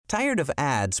Tired of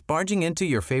ads barging into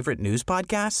your favorite news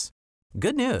podcasts?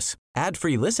 Good news.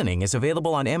 Ad-free listening is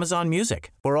available on Amazon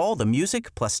Music for all the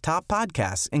music plus top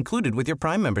podcasts included with your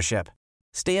Prime membership.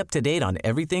 Stay up to date on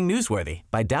everything newsworthy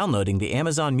by downloading the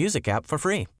Amazon Music app for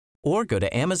free or go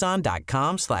to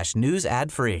amazon.com/news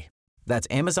ad free. That's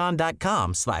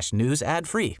amazon.com/news ad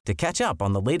free to catch up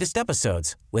on the latest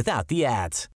episodes without the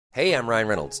ads. Hey, I'm Ryan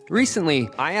Reynolds. Recently,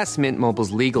 I asked Mint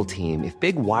Mobile's legal team if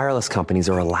big wireless companies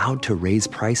are allowed to raise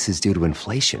prices due to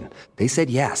inflation. They said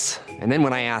yes. And then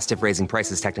when I asked if raising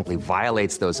prices technically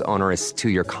violates those onerous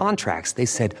two-year contracts, they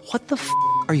said, "What the f***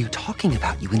 are you talking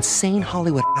about, you insane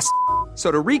Hollywood ass?" So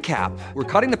to recap, we're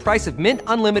cutting the price of Mint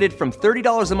Unlimited from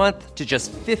 $30 a month to just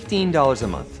 $15 a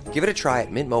month. Give it a try at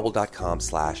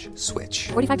mintmobile.com/switch.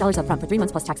 $45 up front for 3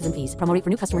 months plus taxes and fees. Promo rate for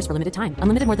new customers for limited time.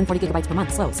 Unlimited more than 40 gigabytes per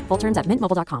month. Slows full terms at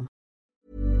mintmobile.com.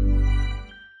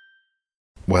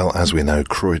 Well, as we know,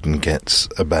 Croydon gets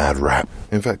a bad rap.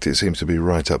 In fact, it seems to be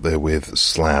right up there with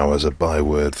Slough as a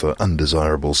byword for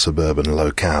undesirable suburban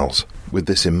locales. With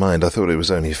this in mind, I thought it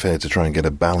was only fair to try and get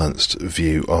a balanced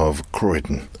view of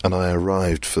Croydon, and I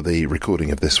arrived for the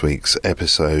recording of this week's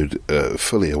episode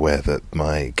fully aware that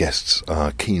my guests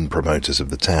are keen promoters of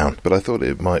the town, but I thought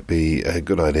it might be a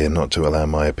good idea not to allow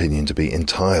my opinion to be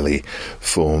entirely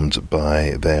formed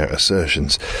by their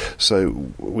assertions.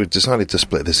 So we've decided to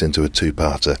split this into a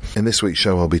two-parter. In this week's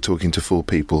show, I'll be talking to 4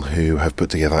 people who have put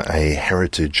together a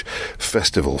heritage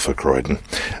festival for Croydon.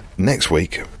 Next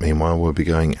week, meanwhile, we'll be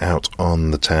going out on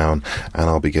the town and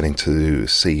I'll be getting to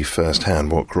see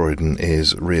firsthand what Croydon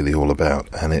is really all about.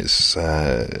 And it's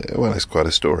quite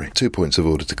a story. 2 points of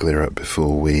order to clear up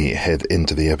before we head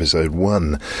into the episode.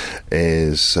 One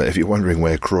is, if you're wondering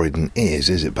where Croydon is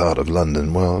it part of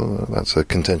London? Well, that's a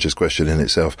contentious question in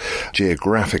itself.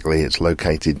 Geographically, it's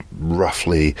located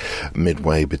roughly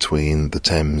midway between the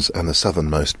Thames and the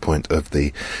southernmost point of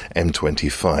the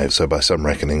M25. So by some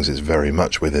reckonings, it's very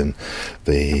much within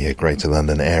the Greater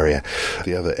London area.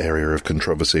 The other area of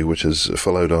controversy, which has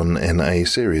followed on in a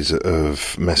series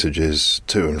of messages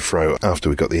to and fro after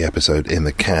we got the episode in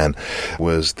the can,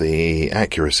 was the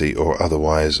accuracy or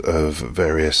otherwise of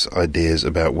various ideas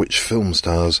about which film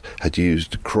stars had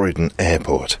used Croydon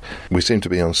Airport. We seem to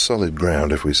be on solid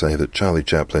ground if we say that Charlie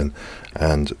Chaplin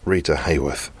and Rita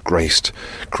Hayworth graced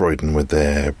Croydon with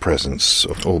their presence,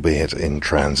 albeit in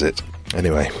transit.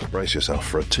 Anyway, brace yourself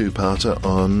for a two-parter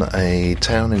on a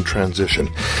town in transition.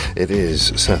 It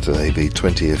is Saturday, the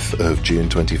 20th of June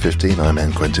 2015. I'm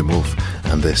N. Quentin Wolfe,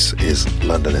 and this is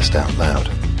Londonist Out Loud.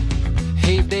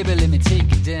 Hey baby, let me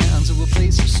take you down to a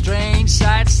place of strange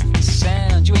sights and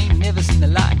sounds. You ain't never seen the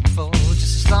like before,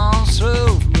 just a stone's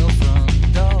throw from your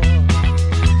front door.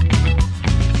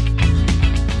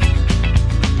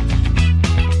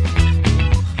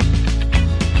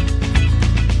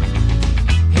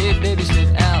 Baby,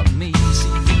 slid out me,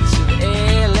 see beats of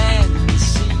air, land and the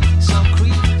sea. Some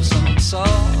creep, some saw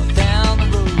down the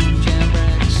road,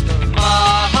 jam-brack store.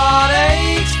 My heart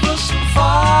aches for some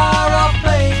far-off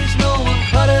place. No one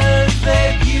clutters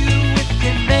their view with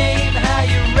your name, how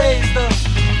you raised us.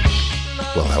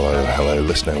 Well, hello,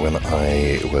 listener. When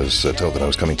I was told that I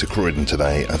was coming to Croydon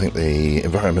today, I think the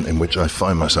environment in which I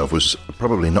find myself was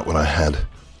probably not what I had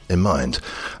in mind.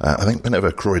 I think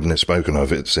whenever Croydon is spoken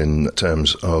of, it's in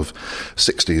terms of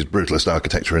 60s brutalist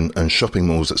architecture and shopping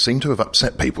malls that seem to have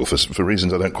upset people for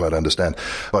reasons I don't quite understand.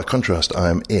 By contrast, I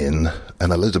am in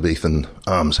an Elizabethan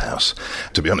almshouse.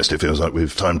 To be honest, it feels like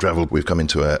we've time-travelled. We've come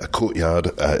into a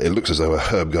courtyard. It looks as though a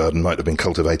herb garden might have been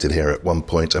cultivated here at one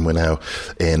point, and we're now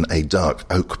in a dark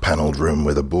oak-panelled room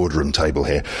with a boardroom table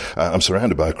here. I'm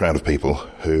surrounded by a crowd of people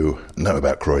who know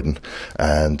about Croydon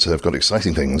and have got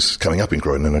exciting things coming up in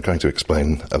Croydon, and I'm going to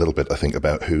explain a little bit, I think,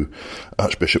 about who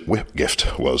Archbishop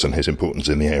Whitgift was and his importance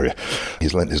in the area.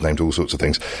 He's lent his name to all sorts of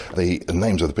things. The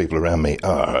names of the people around me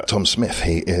are Tom Smith.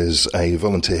 He is a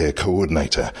volunteer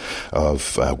coordinator of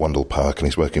Wandle Park, and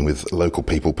he's working with local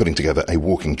people putting together a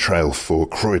walking trail for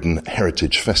Croydon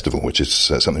Heritage Festival, which is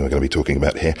something we're going to be talking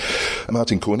about here.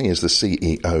 Martin Corney is the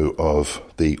CEO of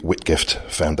the Whitgift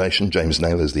Foundation. James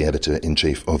Naylor is the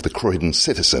editor-in-chief of the Croydon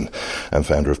Citizen and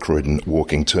founder of Croydon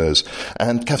Walking Tours.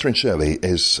 And Catherine Shirley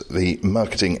is the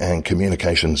marketing and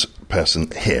communications person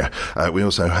here. We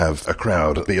also have a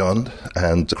crowd beyond,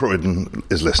 and Croydon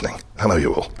is listening. Hello,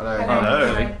 you all.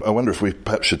 Hello. I wonder if we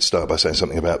perhaps should start by saying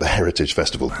something about the Heritage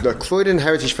Festival. The Croydon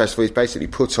Heritage Festival is basically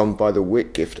put on by the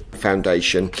Whitgift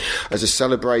Foundation as a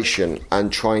celebration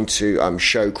and trying to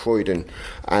show Croydon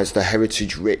as the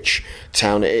heritage-rich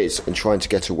town it is, and trying to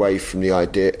get away from the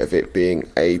idea of it being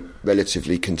a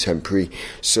relatively contemporary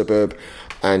suburb,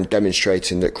 and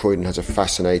demonstrating that Croydon has a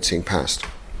fascinating past.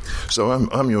 So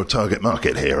I'm your target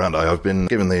market here, aren't I? I've been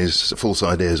given these false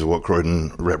ideas of what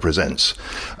Croydon represents.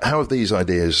 How have these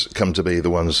ideas come to be the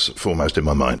ones foremost in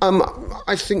my mind?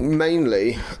 I think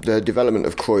mainly the development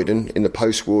of Croydon in the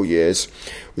post-war years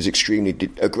was extremely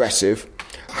aggressive.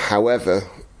 However,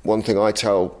 one thing I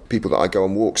tell people that I go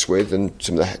on walks with, and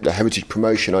some of the heritage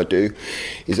promotion I do,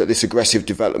 is that this aggressive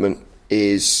development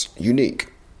is unique.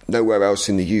 Nowhere else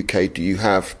in the UK do you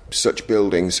have such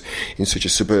buildings in such a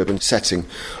suburban setting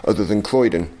other than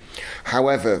Croydon.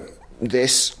 However,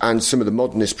 this and some of the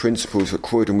modernist principles that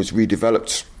Croydon was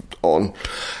redeveloped on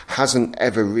hasn't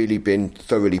ever really been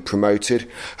thoroughly promoted,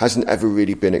 hasn't ever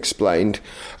really been explained.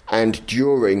 And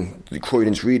during the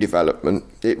Croydon's redevelopment,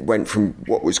 it went from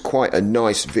what was quite a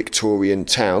nice Victorian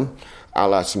town, a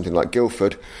la something like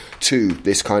Guildford, to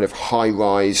this kind of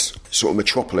high-rise sort of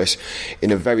metropolis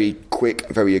in a very quick,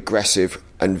 very aggressive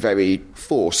and very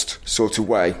forced sort of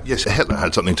way. Yes, Hitler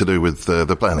had something to do with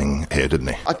the planning here, didn't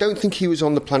he? I don't think he was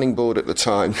on the planning board at the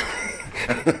time.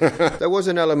 There was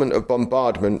an element of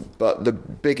bombardment, but the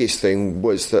biggest thing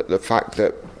was that the fact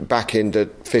that back in the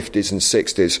 50s and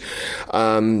 60s,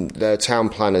 the town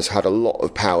planners had a lot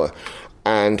of power,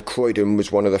 and Croydon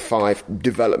was one of the 5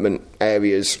 development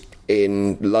areas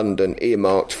in London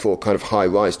earmarked for kind of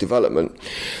high-rise development.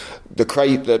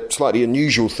 The slightly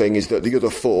unusual thing is that the other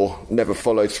 4 never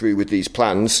followed through with these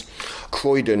plans.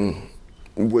 Croydon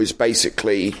was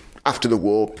basically, after the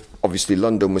war, obviously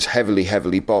London was heavily,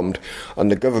 heavily bombed, and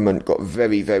the government got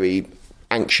very, very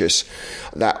anxious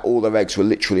that all their eggs were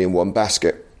literally in one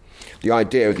basket. The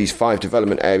idea of these 5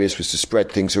 development areas was to spread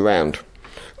things around.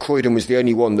 Croydon was the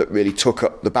only one that really took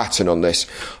up the baton on this,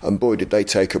 and boy did they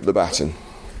take up the baton.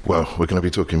 Well, we're going to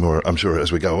be talking more, I'm sure,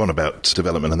 as we go on about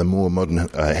development and the more modern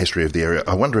history of the area.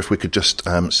 I wonder if we could just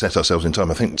set ourselves in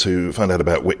time. I think to find out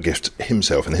about Whitgift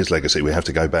himself and his legacy, we have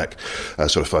to go back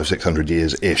sort of 500-600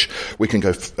 years-ish. We can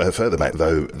go further back,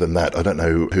 though, than that. I don't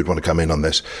know who'd want to come in on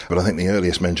this, but I think the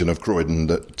earliest mention of Croydon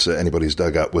that anybody's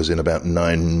dug up was in about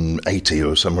 980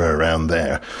 or somewhere around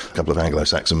there. A couple of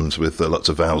Anglo-Saxons with lots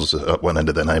of vowels at one end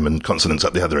of their name and consonants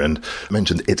at the other end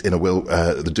mentioned it in a will.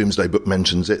 The Domesday Book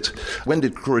mentions it. When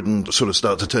did Croydon sort of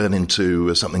start to turn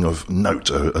into something of note,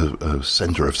 a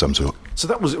centre of some sort? So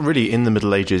that was really in the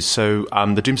Middle Ages. So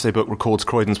the Domesday Book records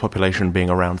Croydon's population being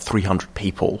around 300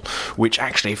 people, which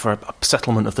actually for a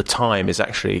settlement of the time is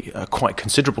actually a quite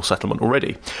considerable settlement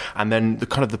already. And then the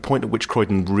point at which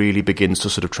Croydon really begins to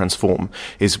sort of transform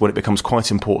is when it becomes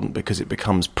quite important, because it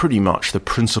becomes pretty much the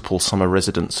principal summer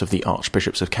residence of the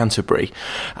Archbishops of Canterbury.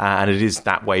 And it is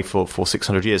that way for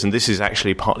 600 years. And this is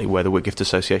actually partly where the Whitgift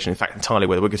Association, in fact entirely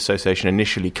where the Whitgift Association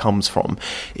initially comes from,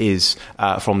 is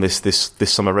from this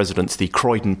summer residence, the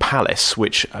Croydon Palace,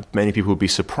 which many people would be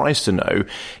surprised to know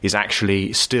is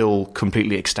actually still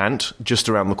completely extant, just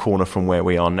around the corner from where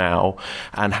we are now,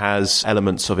 and has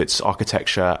elements of its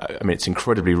architecture. I mean, it's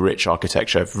incredibly rich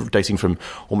architecture, dating from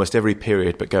almost every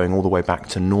period, but going all the way back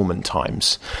to Norman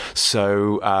times.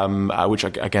 So, which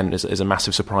again is a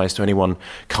massive surprise to anyone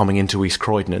coming into East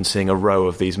Croydon and seeing a row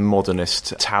of these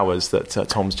modernist towers that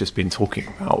Tom's just been talking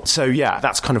about. So yeah,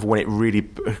 that's kind of when it really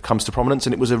comes to prominence,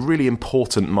 and it was a really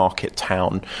important market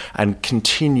town and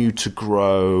continued to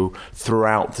grow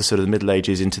throughout the sort of the Middle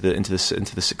Ages into the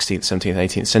 16th, 17th,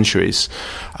 18th centuries.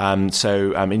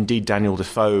 Indeed, Daniel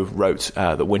Defoe wrote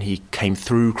that when he came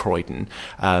through Croydon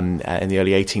in the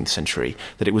early 18th century,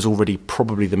 that it was already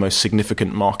probably the most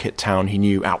significant market town he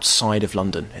knew outside of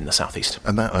London in the southeast.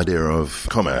 And that idea of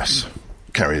commerce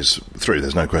carries through.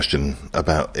 There's no question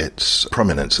about its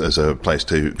prominence as a place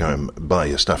to go and buy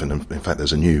your stuff. And in fact,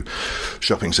 there's a new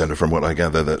shopping centre, from what I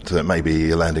gather, that may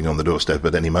be landing on the doorstep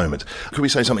at any moment. Could we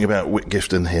say something about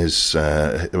Whitgift and his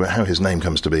how his name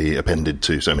comes to be appended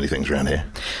to so many things around here?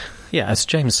 Yeah, as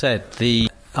James said, the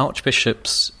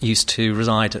archbishops used to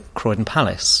reside at Croydon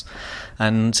Palace.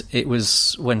 And it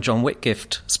was when John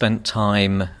Whitgift spent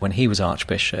time when he was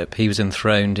archbishop. He was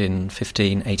enthroned in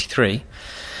 1583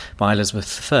 by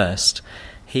Elizabeth I.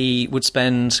 He would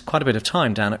spend quite a bit of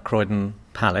time down at Croydon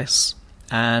Palace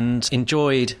and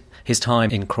enjoyed his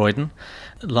time in Croydon,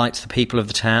 liked the people of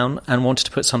the town, and wanted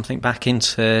to put something back in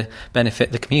to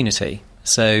benefit the community.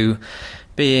 So,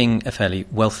 being a fairly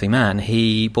wealthy man,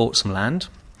 he bought some land,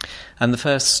 and the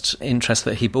first interest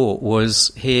that he bought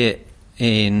was here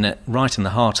right in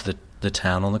the heart of the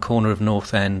town, on the corner of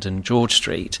North End and George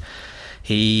Street.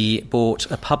 He bought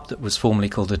a pub that was formerly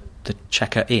called the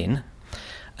Checker Inn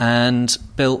and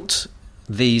built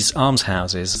these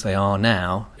almshouses as they are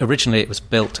now. Originally it was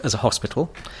built as a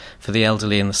hospital for the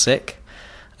elderly and the sick,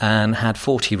 and had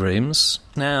 40 rooms.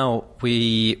 Now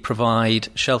we provide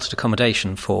sheltered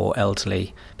accommodation for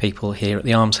elderly people here at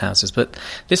the almshouses, but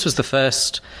this was the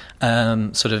first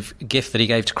sort of gift that he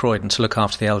gave to Croydon to look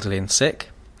after the elderly and sick.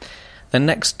 Then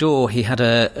next door he had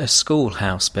a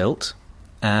schoolhouse built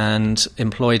and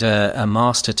employed a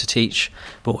master to teach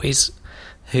boys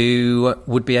who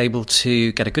would be able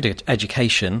to get a good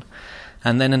education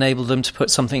and then enable them to put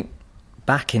something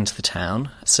back into the town.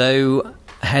 So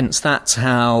hence that's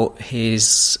how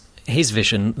his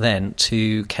vision then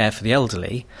to care for the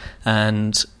elderly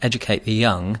and educate the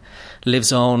young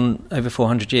lives on over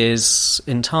 400 years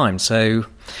in time. So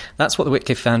that's what the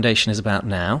Whitgift Foundation is about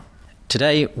now.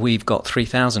 Today we've got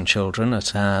 3,000 children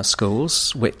at our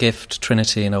schools, Whitgift,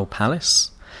 Trinity and Old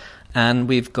Palace, and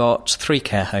we've got 3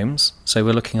 care homes, so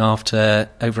we're looking after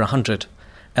over 100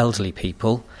 elderly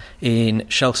people in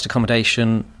sheltered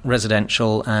accommodation,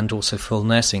 residential and also full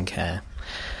nursing care.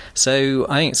 So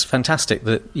I think it's fantastic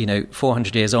that,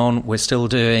 400 years on, we're still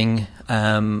doing,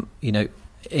 in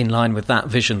line with that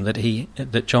vision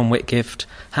that John Whitgift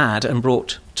had and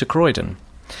brought to Croydon.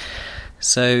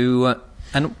 So,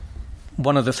 and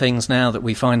one of the things now that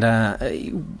we find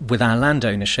with our land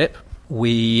ownership,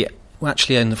 we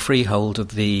actually own the freehold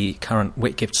of the current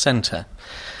Whitgift Centre.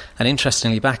 And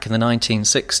interestingly, back in the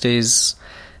 1960s,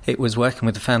 it was working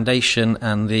with the foundation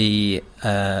and the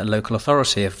local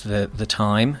authority of the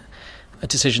time, a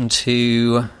decision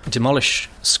to demolish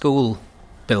school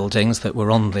buildings that were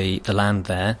on the land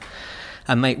there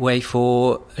and make way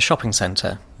for a shopping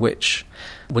centre, which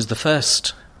was the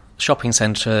first shopping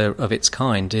centre of its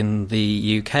kind in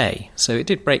the UK. So it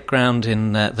did break ground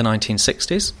in the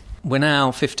 1960s. We're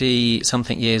now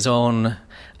 50-something years on,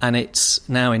 and it's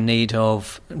now in need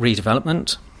of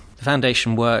redevelopment. The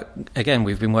foundation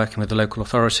we've been working with the local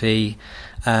authority,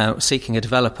 seeking a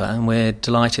developer, and we're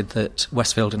delighted that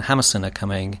Westfield and Hammerson are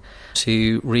coming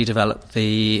to redevelop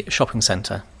the shopping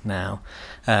centre now,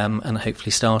 and hopefully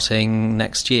starting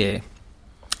next year.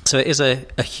 So it is a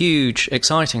huge,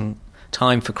 exciting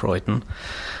time for Croydon.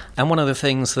 And one of the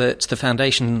things that the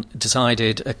foundation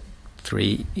decided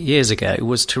 3 years ago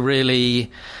was to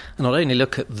really not only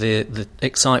look at the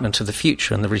excitement of the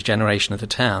future and the regeneration of the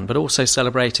town, but also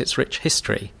celebrate its rich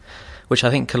history, which I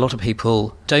think a lot of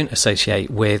people don't associate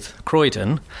with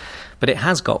Croydon, but it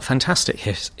has got fantastic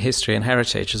history and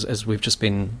heritage, as we've just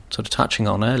been sort of touching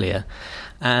on earlier.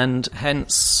 And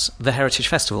hence the Heritage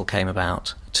Festival came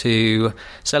about to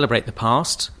celebrate the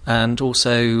past and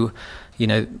also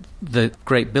the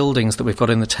great buildings that we've got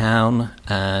in the town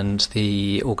and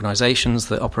the organisations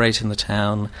that operate in the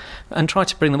town, and try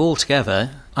to bring them all together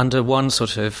under one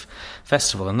sort of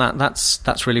festival. And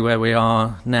that's really where we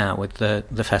are now with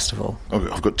the festival.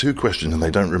 I've got 2 questions and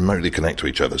they don't remotely connect to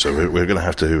each other, so we're going to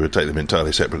have to take them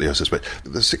entirely separately, I suspect.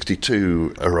 The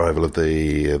 62 arrival of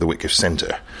the Whitgift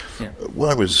Centre,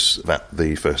 why was that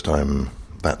the first time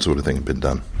that sort of thing had been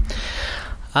done?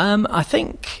 I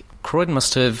think Croydon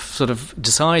must have sort of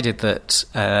decided that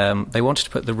they wanted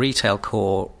to put the retail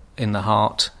core in the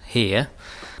heart here,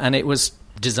 and it was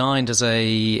designed as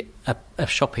a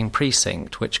shopping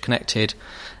precinct which connected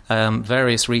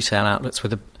various retail outlets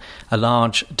with a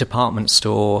large department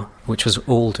store, which was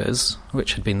Alder's,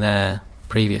 which had been there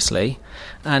previously,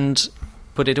 and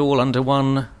put it all under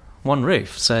one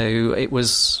roof. So it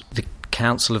was, the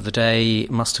council of the day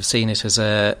must have seen it as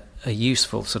a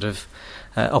useful sort of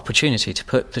opportunity to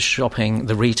put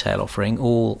the retail offering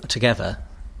all together.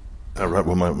 Right,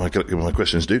 well, my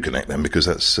questions do connect then, because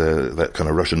that's that kind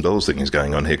of Russian dolls thing is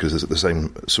going on here, because the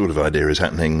same sort of idea is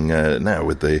happening now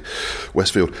with the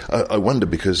Westfield. I wonder,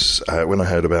 because when I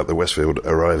heard about the Westfield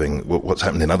arriving, what's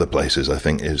happened in other places, I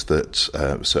think, is that,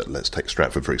 so let's take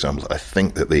Stratford, for example. I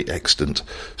think that the extant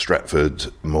Stratford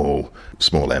Mall,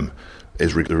 small m,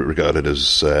 is regarded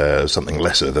as something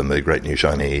lesser than the great new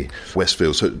shiny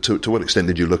Westfield. So to what extent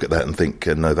did you look at that and think,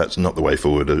 no, that's not the way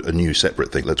forward, a new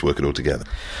separate thing, let's work it all together?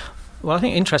 Well, I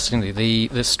think interestingly,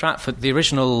 the Stratford, the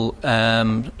original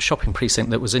shopping precinct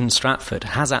that was in Stratford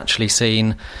has actually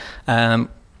seen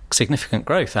significant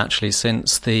growth actually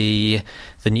since the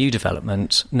new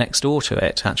development next door to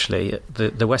it, actually,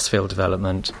 the Westfield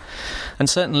development. And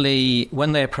certainly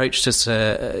when they approached us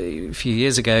a few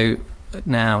years ago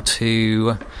now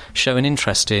to show an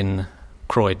interest in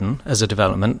Croydon as a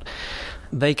development,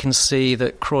 they can see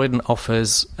that Croydon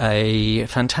offers a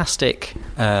fantastic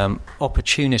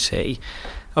opportunity.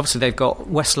 Obviously, they've got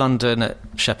West London at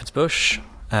Shepherd's Bush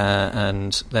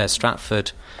and their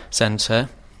Stratford Centre.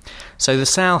 So the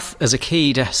south as a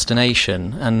key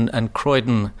destination, and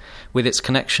Croydon with its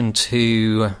connection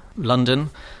to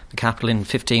London, the capital, in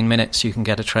 15 minutes you can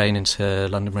get a train into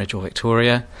London Bridge or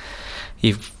Victoria.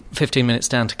 You've 15 minutes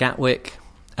down to Gatwick,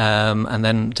 and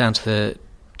then down to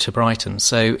Brighton.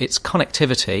 So it's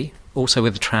connectivity, also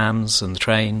with the trams and the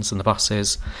trains and the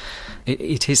buses.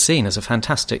 It is seen as a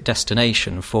fantastic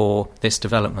destination for this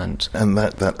development. And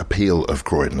that appeal of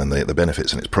Croydon and the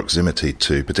benefits and its proximity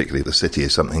to particularly the city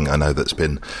is something I know that's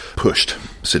been pushed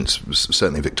since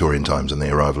certainly Victorian times and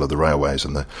the arrival of the railways,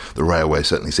 and the railways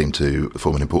certainly seem to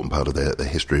form an important part of the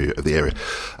history of the area.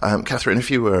 Catherine,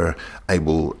 if you were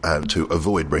able to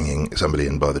avoid bringing somebody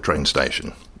in by the train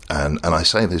station, and I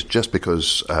say this just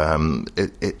because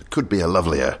it could be a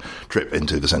lovelier trip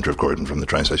into the centre of Croydon from the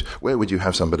train station, where would you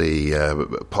have somebody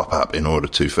pop up in order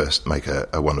to first make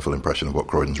a wonderful impression of what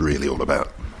Croydon's really all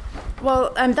about?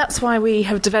 Well, that's why we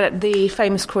have developed the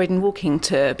famous Croydon walking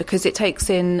tour, because it takes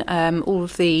in all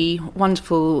of the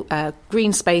wonderful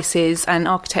green spaces and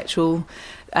architectural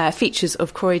features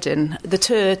of Croydon. The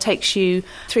tour takes you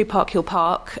through Park Hill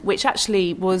Park, which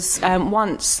actually was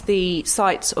once the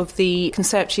site of the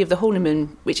Conservatory of the Horniman,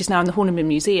 which is now in the Horniman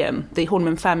Museum. The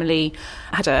Horniman family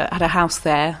had a house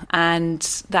there, and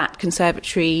that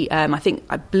conservatory,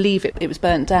 I believe it was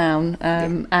burnt down,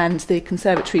 and the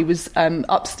conservatory was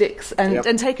up sticks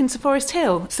and taken to Forest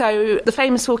Hill. So the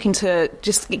famous walking tour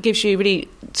just gives you really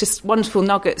just wonderful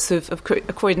nuggets of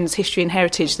Croydon's history and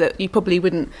heritage that you probably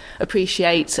wouldn't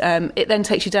appreciate. It then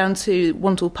takes you down to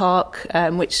Wandle Park,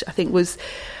 which I think was...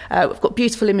 we've got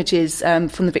beautiful images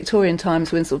from the Victorian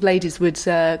times when sort of ladies would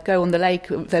go on the lake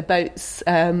with their boats,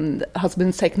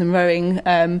 husbands taking them rowing,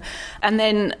 and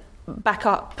then back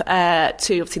up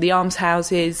to obviously the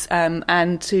almshouses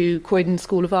and to Croydon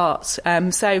School of Art.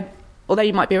 So although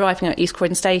you might be arriving at East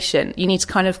Croydon Station, you need to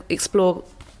kind of explore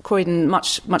Croydon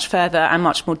much further and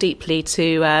much more deeply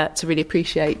to really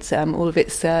appreciate all of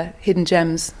its hidden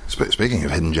gems. Speaking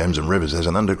of hidden gems and rivers, there's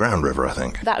an underground river, I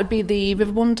think. That would be the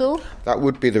River Wandle. That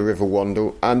would be the River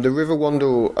Wandle. And the River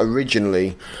Wandle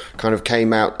originally kind of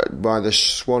came out by the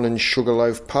Swan and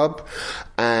Sugarloaf pub,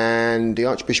 and the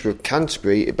Archbishop of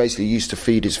Canterbury, it basically used to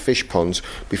feed his fish ponds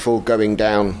before going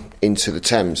down into the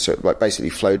Thames, so it basically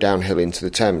flowed downhill into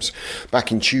the Thames.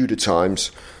 Back in Tudor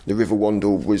times, the River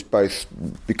Wandle was both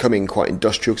becoming quite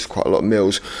industrial, because quite a lot of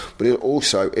mills, but it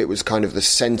was kind of the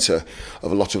centre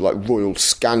of a lot of like royal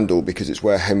scandal, because it's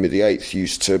where Henry VIII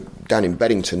used to, down in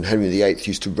Beddington, Henry VIII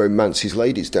used to romance his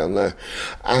ladies down there.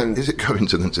 And is it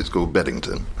coincidence it's called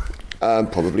Beddington?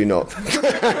 Probably not.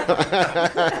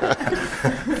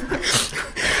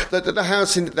 The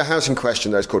house in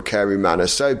question, though, is called Carey Manor,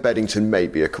 so Beddington may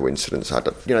be a coincidence.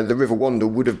 The River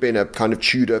Wandle would have been a kind of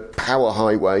Tudor power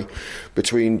highway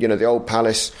between, the old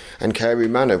palace and Carey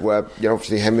Manor, where,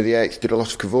 obviously Henry VIII did a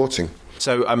lot of cavorting.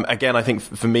 So, again, I think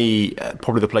for me,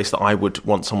 probably the place that I would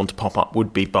want someone to pop up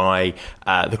would be by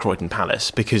the Croydon Palace,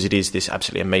 because it is this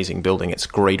absolutely amazing building. It's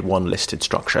Grade 1 listed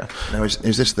structure. Now, is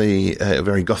this the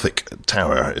very Gothic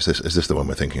tower? Is this the one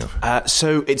we're thinking of?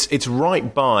 So it's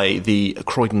right by the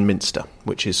Croydon Minster,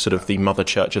 which is sort of the mother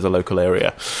church of the local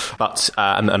area, but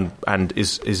and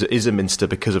is a minster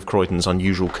because of Croydon's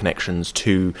unusual connections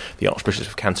to the Archbishop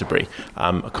of Canterbury.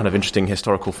 A kind of interesting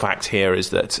historical fact here is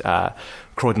that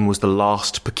Croydon was the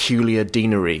last peculiar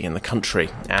deanery in the country,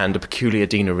 and a peculiar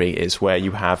deanery is where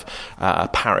you have a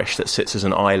parish that sits as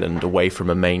an island away from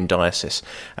a main diocese.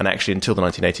 And actually, until the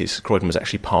 1980s, Croydon was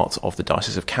actually part of the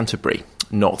Diocese of Canterbury,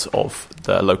 not of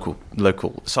the local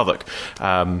Southwark,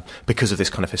 because of this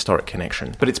kind of historic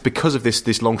connection. But it's because of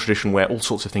this long tradition where all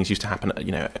sorts of things used to happen, at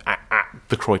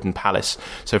the Croydon Palace.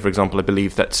 So, for example, I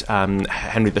believe that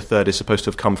Henry III is supposed to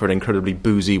have come for an incredibly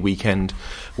boozy weekend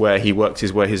where he had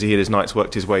his knights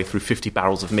worked his way through 50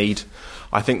 barrels of mead.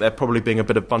 I think they're probably being a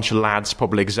bunch of lads,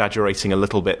 probably exaggerating a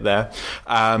little bit there.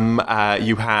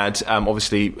 You had,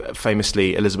 obviously,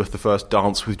 famously, Elizabeth I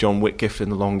dance with John Whitgift in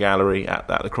the Long Gallery at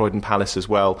the Croydon Palace as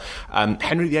well.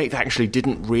 Henry VIII actually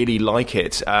didn't really like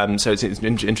it. So it's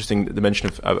interesting the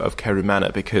mention of Carew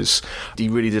Manor, because he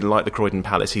really didn't like the Croydon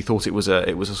Palace. He thought it was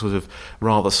a sort of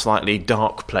rather slightly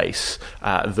dark place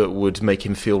that would make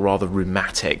him feel rather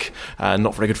rheumatic,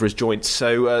 not very good for his joints.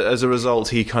 So as a result,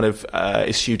 he kind of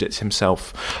eschewed it himself.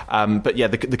 But yeah,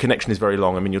 the connection is very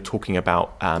long. I mean, you're talking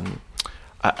about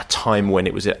a time when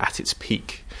it was at its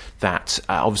peak, that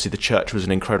obviously the church was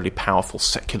an incredibly powerful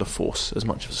secular force as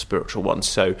much as a spiritual one.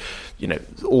 So,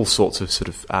 all sorts of sort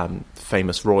of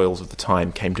famous royals of the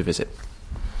time came to visit.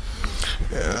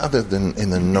 Other than in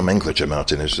the nomenclature,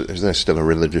 Martin, is there still a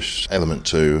religious element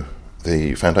to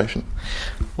the foundation?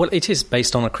 Well, it is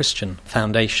based on a Christian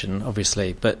foundation,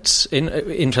 obviously, but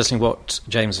interesting what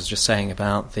James was just saying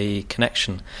about the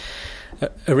connection.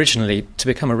 Originally, to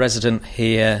become a resident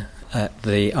here at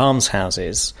the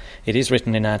almshouses, it is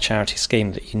written in our charity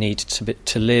scheme that you need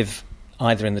to live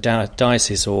either in the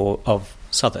diocese or of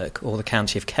Southwark or the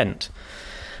county of Kent.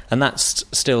 And that's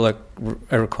still a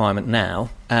requirement now.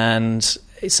 And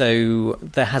so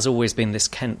there has always been this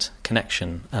Kent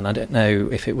connection, and I don't know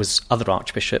if it was other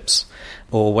archbishops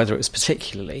or whether it was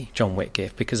particularly John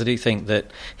Whitgift, because I do think that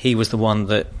he was the one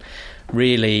that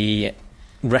really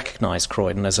recognised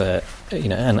Croydon as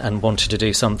and wanted to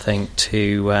do something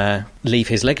to leave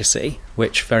his legacy,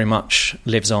 which very much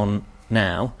lives on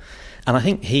now. And I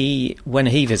think when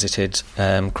he visited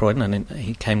Croydon, and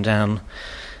he came down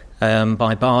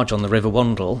by barge on the River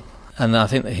Wandle, and I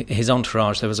think his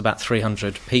entourage, there was about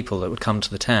 300 people that would come to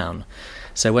the town.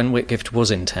 So when Whitgift was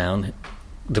in town,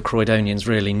 the Croydonians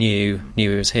really knew he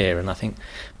was here, and I think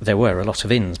there were a lot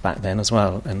of inns back then as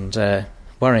well. And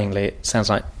worryingly, it sounds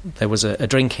like there was a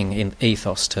drinking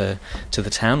ethos to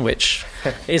the town, which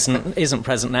isn't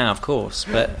present now, of course.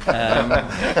 But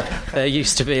there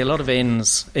used to be a lot of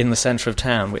inns in the centre of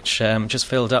town, which just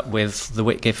filled up with the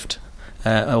Whitgift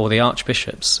or the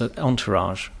Archbishop's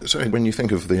entourage. So when you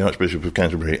think of the Archbishop of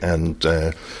Canterbury and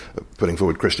putting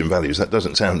forward Christian values, that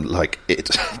doesn't sound like it,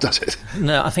 does it?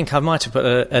 No, I think I might have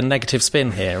put a negative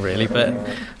spin here, really, but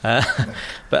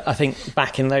I think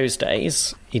back in those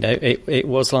days, it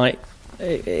was like,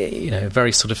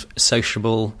 very sort of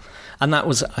sociable, and that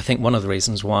was, I think, one of the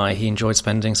reasons why he enjoyed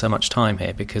spending so much time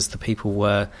here, because the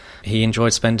people he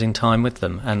enjoyed spending time with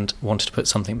them and wanted to put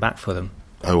something back for them.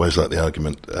 I always like the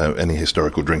argument, any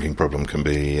historical drinking problem can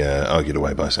be argued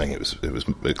away by saying it was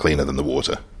cleaner than the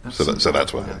water. So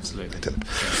that's why. Absolutely.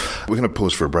 We're going to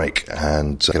pause for a break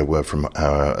and get a word from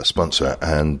our sponsor,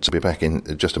 and be back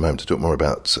in just a moment to talk more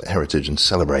about heritage and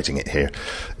celebrating it here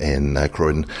in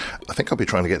Croydon. I think I'll be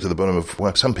trying to get to the bottom of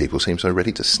why some people seem so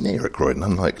ready to sneer at Croydon,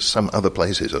 unlike some other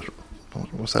places.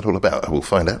 What's that all about? We'll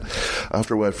find out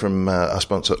after a word from our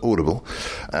sponsor, Audible.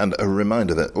 And a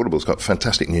reminder that Audible's got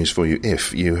fantastic news for you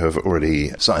if you have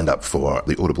already signed up for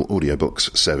the Audible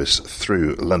audiobooks service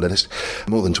through Londonist.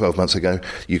 More than 12 months ago,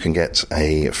 you can get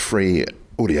a free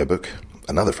audiobook,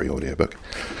 another free audiobook,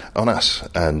 on us.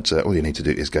 And all you need to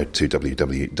do is go to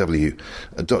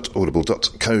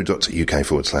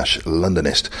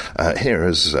www.audible.co.uk/Londonist. Here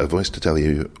is a voice to tell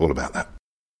you all about that.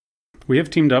 We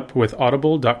have teamed up with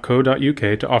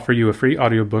audible.co.uk to offer you a free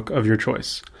audiobook of your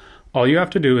choice. All you have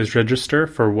to do is register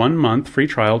for 1 month free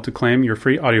trial to claim your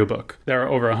free audiobook. There are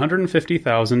over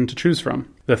 150,000 to choose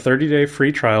from. The 30-day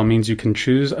free trial means you can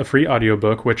choose a free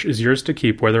audiobook which is yours to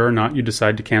keep whether or not you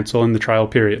decide to cancel in the trial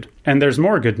period. And there's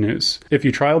more good news. If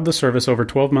you trialed the service over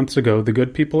 12 months ago, the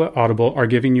good people at Audible are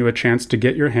giving you a chance to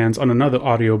get your hands on another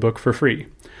audiobook for free.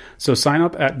 So sign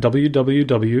up at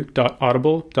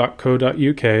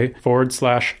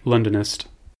www.audible.co.uk/Londonist.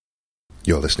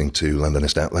 You're listening to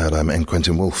Londonist Out Loud. I'm N.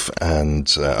 Quentin Wolfe,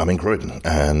 and I'm in Croydon.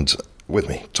 And with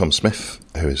me, Tom Smith,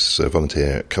 who is a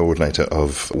volunteer coordinator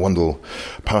of Wandle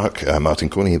Park, Martin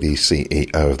Corney, the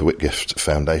CEO of the Whitgift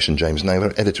Foundation, James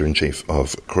Naylor, editor-in-chief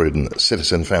of Croydon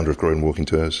Citizen, founder of Croydon Walking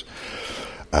Tours.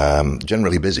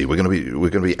 Generally busy. We're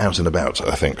going to be out and about,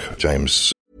 I think,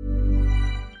 James.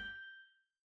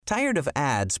 Tired of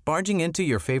ads barging into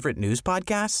your favorite news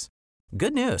podcasts?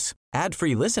 Good news.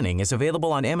 Ad-free listening is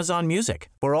available on Amazon Music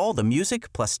for all the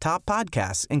music plus top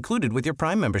podcasts included with your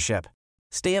Prime membership.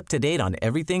 Stay up to date on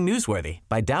everything newsworthy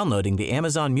by downloading the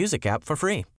Amazon Music app for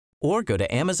free, or go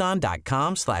to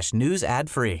amazon.com/news ad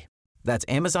free. That's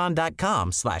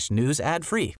amazon.com/news ad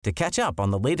free to catch up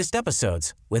on the latest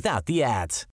episodes without the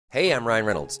ads. Hey, I'm Ryan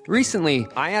Reynolds. Recently,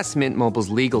 I asked Mint Mobile's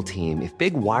legal team if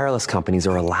big wireless companies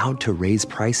are allowed to raise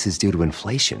prices due to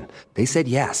inflation. They said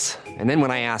yes. And then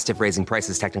when I asked if raising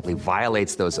prices technically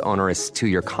violates those onerous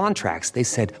two-year contracts, they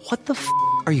said, "What the f***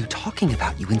 are you talking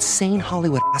about, you insane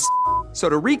Hollywood ass?" So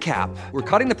to recap, we're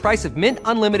cutting the price of Mint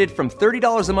Unlimited from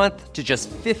 $30 a month to just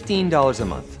 $15 a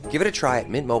month. Give it a try at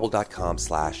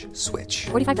mintmobile.com/switch.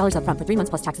 $45 up front for 3 months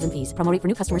plus taxes and fees. Promo rate for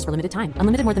new customers for limited time.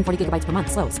 Unlimited more than 40 gigabytes per month.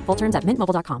 Slows full terms at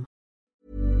mintmobile.com.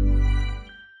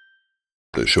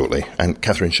 Shortly. And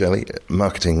Catherine Shelley,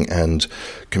 marketing and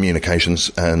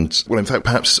communications. And, well, in fact,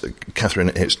 perhaps,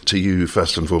 Catherine, it's to you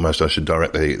first and foremost I should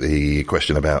direct the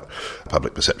question about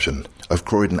public perception of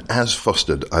Croydon as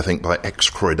fostered, I think, by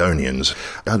ex-Croydonians.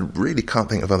 I really can't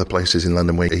think of other places in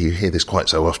London where you hear this quite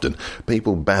so often.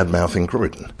 People bad-mouthing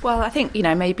Croydon. Well, I think,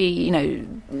 maybe,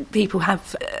 people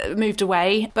have moved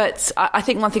away. But I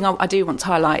think one thing I do want to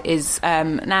highlight is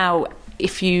now,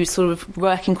 if you sort of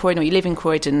work in Croydon or you live in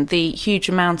Croydon, the huge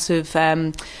amount of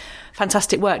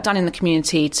fantastic work done in the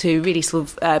community to really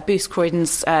sort of boost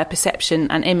Croydon's perception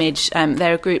and image.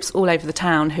 There are groups all over the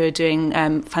town who are doing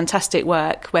fantastic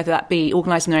work, whether that be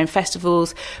organising their own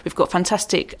festivals. We've got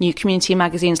fantastic new community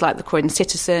magazines like the Croydon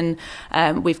Citizen.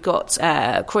 We've got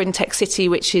Croydon Tech City,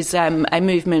 which is a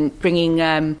movement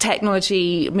bringing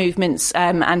technology movements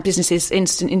and businesses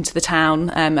into the town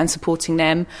and supporting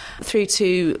them, through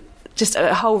to just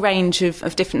a whole range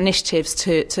of different initiatives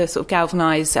to sort of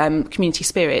galvanise community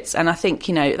spirits. And I think,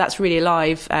 that's really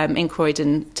alive in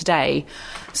Croydon today.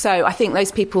 So I think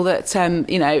those people that,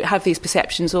 have these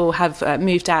perceptions or have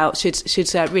moved out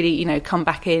should really, come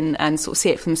back in and sort of see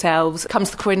it for themselves, come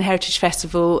to the Croydon Heritage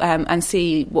Festival and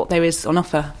see what there is on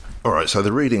offer. All right, so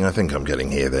the reading I think I'm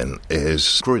getting here then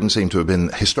is Croydon seemed to have been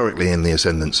historically in the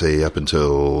ascendancy up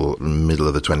until middle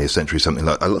of the 20th century, something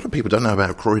like. A lot of people don't know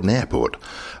about Croydon Airport,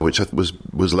 which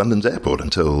was London's airport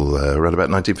until around about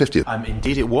 1950.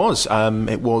 Indeed it was.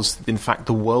 It was, in fact,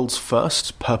 the world's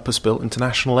first purpose-built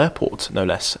international airport, no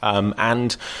less.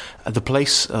 And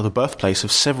the birthplace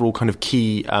of several kind of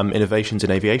key innovations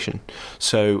in aviation.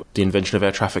 So the invention of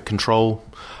air traffic control,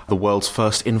 the world's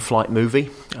first in-flight movie,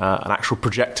 an actual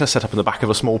projector set up in the back of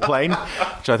a small plane,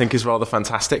 which I think is rather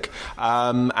fantastic,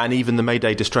 and even the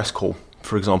Mayday distress call,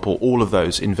 for example, all of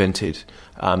those invented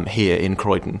here in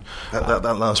Croydon.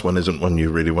 That last one isn't one you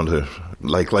really want to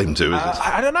lay claim to, is it?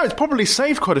 I don't know. It's probably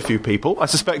saved quite a few people, I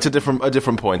suspect, at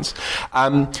different points.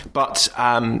 But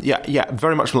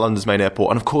very much London's main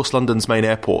airport. And, of course, London's main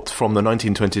airport from the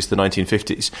 1920s to the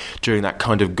 1950s, during that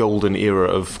kind of golden era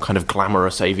of kind of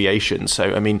glamorous aviation.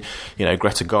 So, I mean,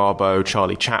 Greta Garbo,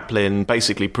 Charlie Chaplin,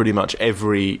 basically pretty much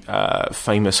every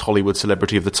famous Hollywood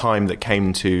celebrity of the time that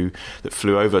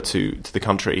flew over to the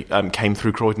country came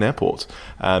through Croydon Airport.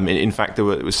 In fact, it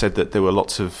was said that there were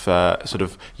lots of sort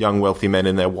of young, wealthy men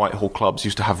in their Whitehall clubs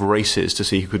used to have races to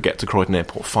see who could get to Croydon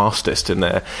Airport fastest in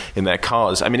their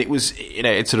cars. I mean, it was,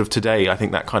 it's sort of today, I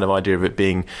think that kind of idea of it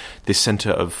being this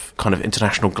centre of kind of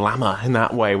international glamour in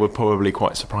that way were probably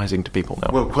quite surprising to people now.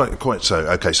 Well, quite so.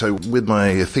 Okay, so with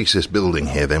my thesis building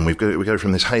here then, we go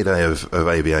from this heyday of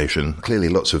aviation. Clearly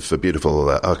lots of beautiful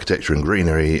architecture and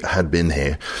greenery had been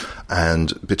here.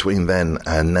 And between then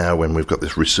and now, when we've got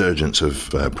this resurgence of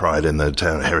pride in the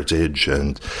town heritage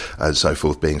and so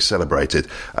forth being celebrated,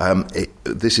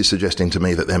 this is suggesting to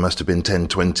me that there must have been 10,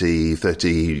 20, 30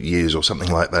 years or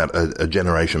something like that, a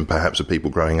generation perhaps of people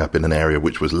growing up in an area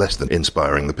which was less than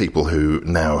inspiring. The people who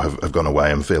now have gone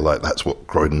away and feel like that's what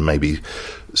Croydon maybe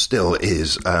still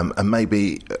is, and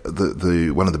maybe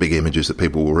the one of the big images that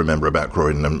people will remember about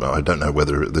Croydon, and I don't know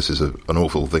whether this is an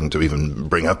awful thing to even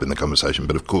bring up in the conversation,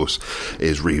 but of course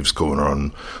is Reeves Corner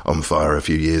on fire a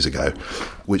few years ago,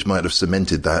 which might have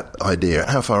cemented that idea.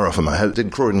 How far off am I?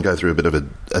 Did Croydon go through a bit of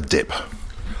a dip?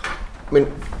 I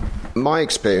mean, my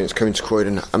experience coming to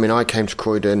Croydon, I came to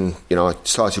Croydon, I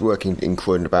started working in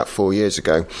Croydon about 4 years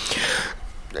ago.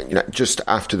 Just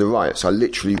after the riots, I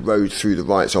literally rode through the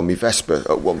riots on my Vespa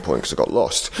at one point because I got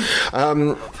lost.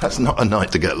 That's not a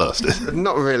night to get lost, is it?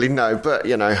 Not really, no, but,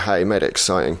 hey, made it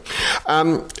exciting.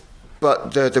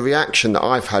 But the reaction that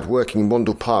I've had working in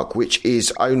Wandle Park, which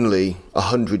is only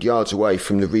 100 yards away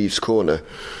from the Reeves Corner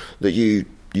that you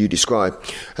describe,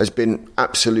 has been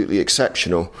absolutely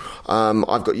exceptional.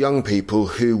 I've got young people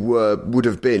who would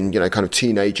have been, kind of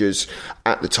teenagers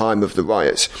at the time of the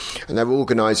riots, and they're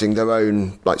organising their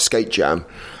own skate jam,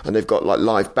 and they've got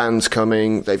live bands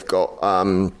coming. They've got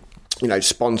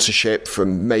sponsorship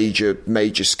from major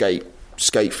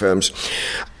skate firms,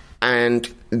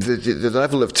 and the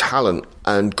level of talent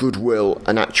and goodwill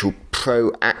and actual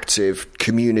proactive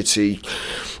community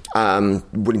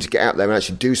willing to get out there and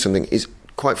actually do something is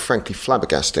quite frankly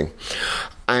flabbergasting.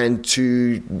 And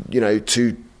to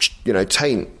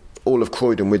taint all of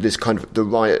Croydon with this kind of the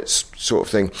riots sort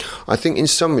of thing, I think in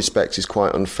some respects is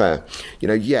quite unfair.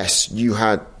 Yes, you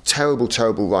had terrible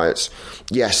riots.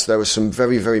 Yes, there were some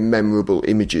very, very memorable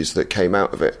images that came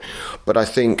out of it. But I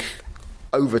think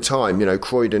over time,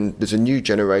 Croydon, there's a new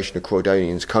generation of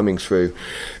Croydonians coming through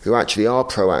who actually are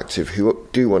proactive, who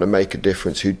do want to make a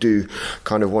difference, who do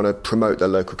kind of want to promote their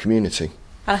local community.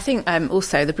 And I think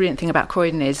also the brilliant thing about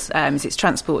Croydon is its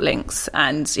transport links.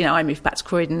 And, I moved back to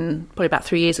Croydon probably about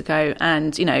 3 years ago.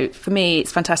 And, for me,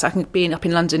 it's fantastic. I can be up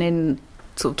in London in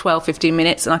sort of 12, 15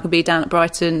 minutes, and I can be down at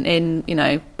Brighton in,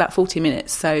 about 40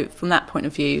 minutes. So from that point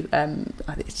of view, I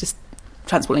think it's just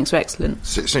transport links are excellent.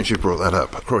 Since you brought that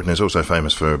up, Croydon is also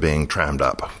famous for being trammed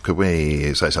up. Could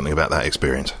we say something about that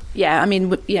experience? Yeah,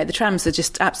 the trams are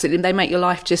just absolutely, they make your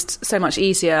life just so much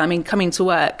easier. Coming to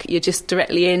work, you're just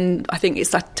directly in, I think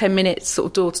it's 10 minutes sort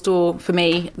of door to door for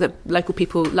me. The local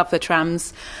people love their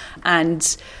trams,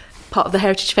 and part of the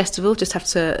Heritage Festival. Just have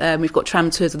to, we've got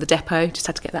tram tours of the depot, just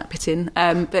had to get that bit in.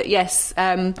 But yes,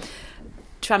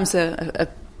 trams are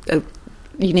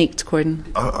unique to Croydon.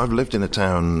 I've lived in a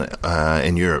town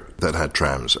in Europe that had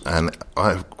trams, and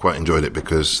I've quite enjoyed it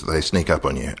because they sneak up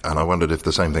on you, and I wondered if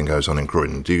the same thing goes on in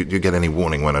Croydon. Do you get any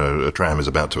warning when a tram is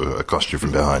about to accost you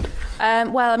from behind?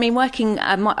 Well, I mean, working,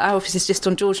 our office is just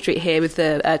on George Street here with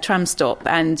the tram stop,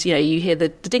 and, you hear the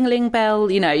ding-a-ling bell,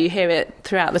 you hear it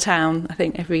throughout the town. I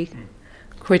think every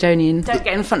Croydonian. Don't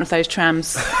get in front of those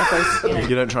trams.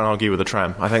 You don't try and argue with a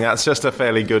tram. I think that's just a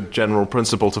fairly good general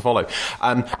principle to follow.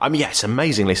 It's an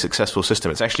amazingly successful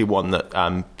system. It's actually one that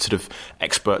sort of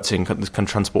experts in can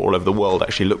transport all over the world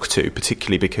actually look to,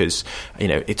 particularly because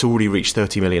it's already reached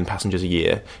 30 million passengers a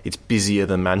year. It's busier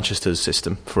than Manchester's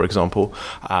system, for example,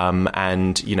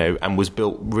 and was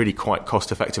built really quite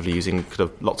cost effectively using kind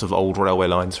of lots of old railway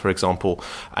lines, for example.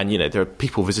 And there are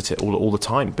people visit it all the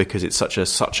time because it's such a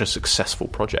successful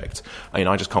project.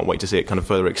 I just can't wait to see it kind of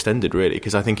further extended, really,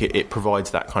 because I think it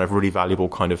provides that kind of really valuable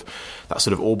kind of that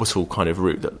sort of orbital kind of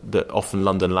route that often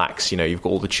London lacks. You've got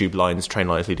all the tube lines, train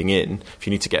lines leading in. If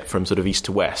you need to get from sort of east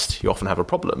to west, you often have a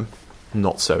problem.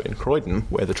 Not so in Croydon,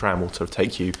 where the tram will sort of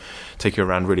take you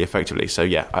around really effectively. So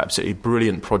yeah, absolutely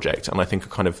brilliant project, and I think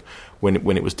kind of when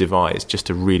it was devised, just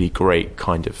a really great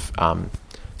kind of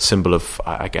symbol of,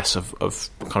 I guess, of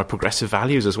kind of progressive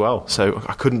values as well. So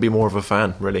I couldn't be more of a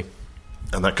fan, really.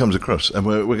 And that comes across. And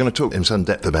we're going to talk in some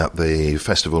depth about the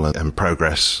festival and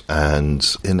progress,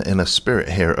 and in a spirit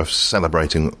here of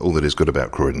celebrating all that is good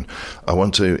about Croydon, I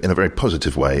want to, in a very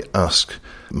positive way, ask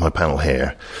my panel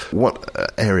here,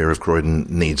 what area of Croydon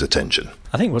needs attention?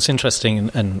 I think what's interesting,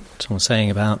 and Tom was saying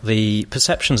about the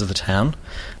perceptions of the town,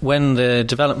 when the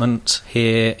development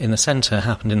here in the centre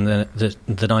happened in the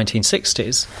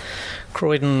 1960s,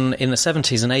 Croydon in the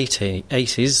 70s and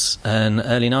 80s and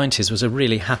early 90s was a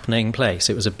really happening place.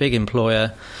 It was a big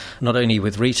employer, not only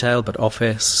with retail but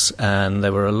office, and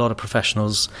there were a lot of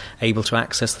professionals able to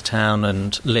access the town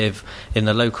and live in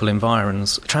the local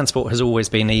environs. Transport has always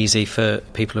been easy for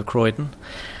people of Croydon.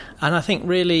 And I think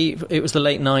really it was the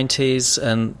late 90s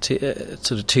and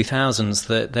sort of 2000s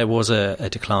that there was a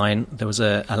decline, there was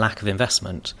a lack of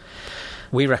investment.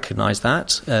 We recognise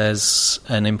that as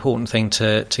an important thing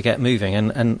to get moving,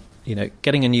 and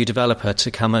getting a new developer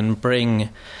to come and bring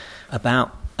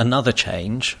about another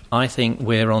change. I think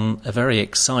we're on a very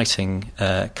exciting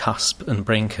cusp and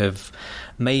brink of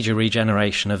major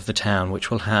regeneration of the town, which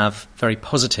will have very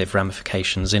positive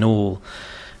ramifications in all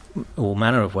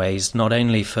manner of ways, not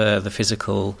only for the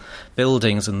physical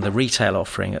buildings and the retail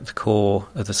offering at the core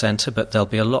of the centre, but there'll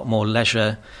be a lot more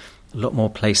leisure, a lot more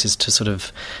places to sort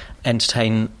of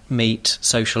entertain, meet,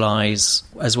 socialise,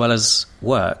 as well as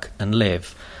work and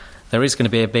live. There is going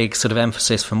to be a big sort of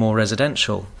emphasis for more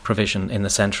residential provision in the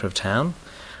centre of town.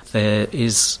 There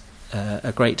is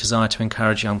a great desire to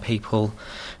encourage young people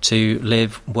to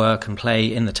live, work and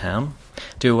play in the town,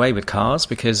 do away with cars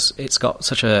because it's got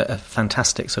such a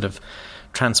fantastic sort of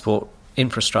transport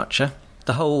infrastructure.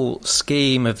 The whole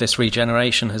scheme of this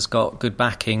regeneration has got good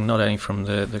backing, not only from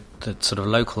the sort of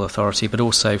local authority, but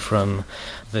also from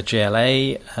the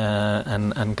GLA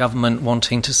and government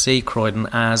wanting to see Croydon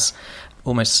as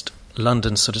almost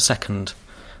London's sort of second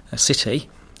city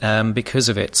because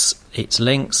of its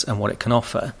links and what it can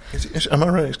offer. Am I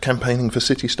right? It's campaigning for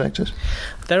city status?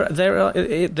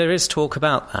 There is talk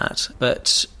about that,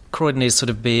 but Croydon is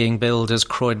sort of being billed as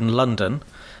Croydon London,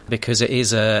 because it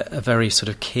is a very sort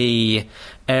of key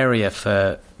area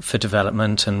for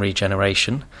development and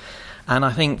regeneration. And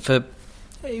I think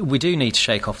we do need to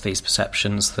shake off these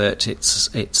perceptions that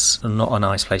it's not a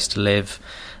nice place to live.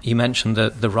 You mentioned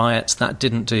the riots. That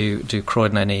didn't do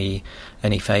Croydon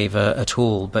any favour at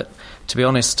all. But to be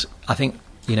honest, I think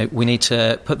we need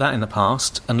to put that in the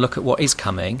past and look at what is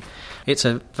coming. It's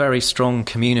a very strong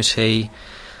community,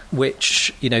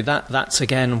 which that's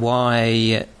again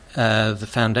why the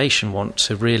foundation want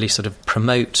to really sort of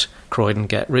promote Croydon,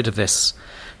 get rid of this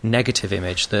negative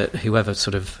image that whoever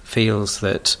sort of feels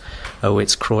that, oh,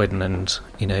 it's Croydon and,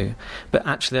 but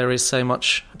actually there is so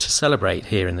much to celebrate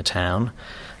here in the town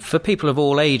for people of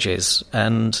all ages.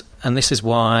 And this is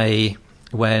why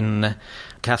when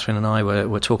Catherine and I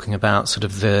were talking about sort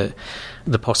of the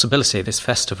possibility of this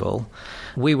festival,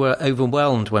 we were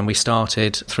overwhelmed when we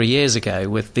started 3 years ago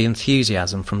with the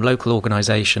enthusiasm from local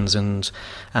organisations and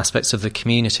aspects of the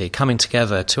community coming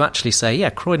together to actually say, yeah,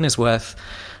 Croydon is worth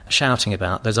shouting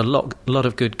about. There's a lot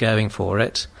of good going for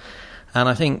it. And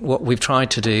I think what we've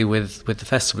tried to do with the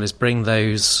festival is bring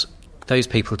those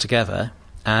people together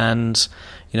And,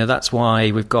 that's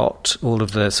why we've got all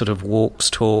of the sort of walks,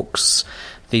 talks,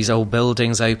 these old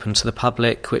buildings open to the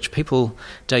public, which people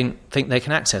don't think they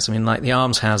can access. I mean, like the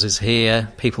almshouses here,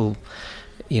 people,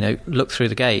 look through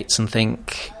the gates and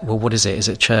think, well, what is it? Is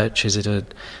it a church? Is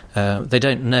it they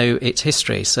don't know its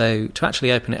history. So to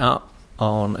actually open it up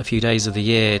on a few days of the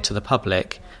year to the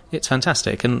public, it's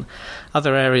fantastic. And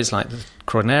other areas like the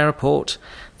Croydon Airport,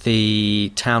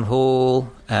 the Town Hall,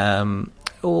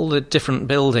 all the different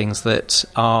buildings that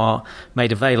are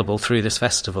made available through this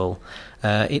festival,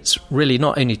 it's really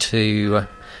not only to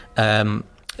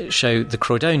show the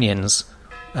Croydonians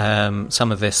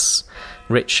some of this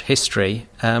rich history,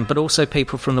 but also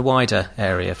people from the wider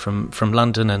area, from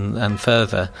London and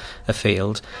further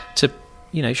afield, to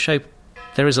show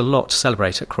there is a lot to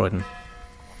celebrate at Croydon.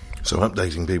 So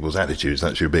updating people's attitudes,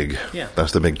 that's the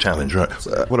big challenge, right?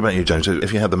 What about you, James?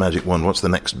 If you had the magic wand, what's the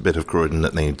next bit of Croydon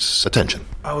that needs attention?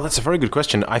 Oh, that's a very good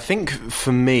question. I think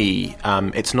for me,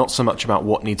 it's not so much about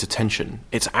what needs attention.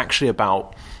 It's actually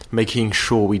about making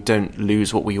sure we don't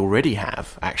lose what we already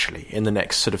have, actually, in the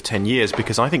next sort of 10 years,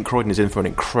 because I think Croydon is in for an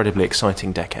incredibly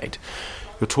exciting decade.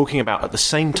 You're talking about, at the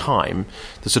same time,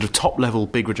 the sort of top-level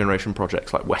big regeneration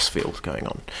projects like Westfield going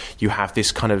on. You have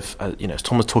this kind of, as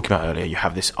Tom was talking about earlier, you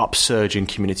have this upsurge in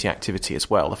community activity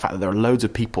as well. The fact that there are loads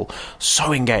of people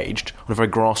so engaged on a very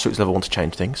grassroots level want to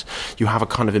change things. You have a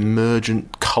kind of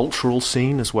emergent cultural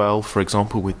scene as well, for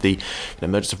example, with the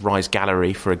emergence of Rise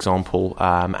Gallery, for example,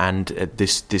 and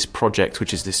this project,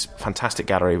 which is this fantastic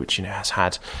gallery, which has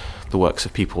had the works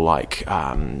of people like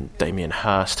Damien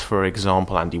Hirst, for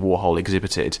example, Andy Warhol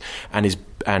exhibited,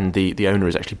 and the owner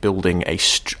is actually building a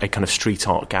kind of street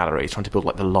art gallery. He's trying to build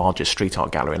like the largest street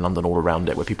art gallery in London all around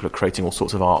it, where people are creating all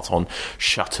sorts of art on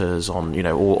shutters, on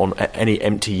or on any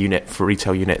empty unit for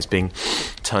retail units being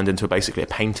turned into basically a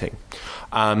painting.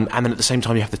 And then at the same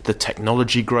time, you have the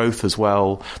technology growth as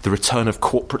well, the return of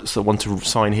corporates that want to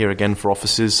sign here again for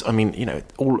offices. I mean,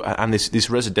 and this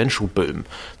residential boom,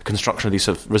 the construction of these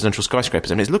sort of residential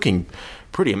skyscrapers. I mean, it's looking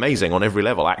pretty amazing on every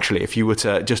level, actually. If you were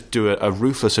to just do a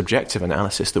ruthless objective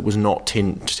analysis that was not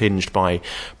tinged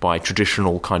by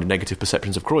traditional kind of negative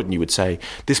perceptions of Croydon, you would say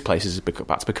this place is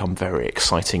about to become very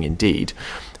exciting indeed.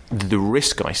 The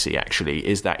risk I see, actually,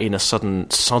 is that in a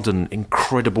sudden,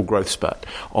 incredible growth spurt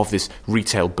of this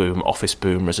retail boom, office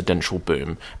boom, residential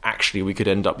boom, actually we could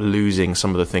end up losing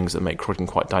some of the things that make Croydon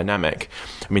quite dynamic.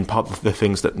 I mean, part of the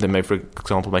things that may, for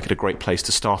example, make it a great place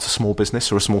to start a small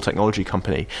business or a small technology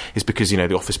company is because,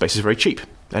 the office space is very cheap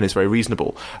and it's very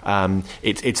reasonable.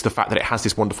 It's the fact that it has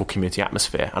this wonderful community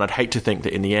atmosphere. And I'd hate to think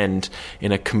that in the end,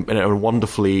 in a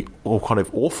wonderfully, or kind of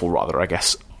awful rather, I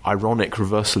guess, ironic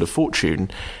reversal of fortune,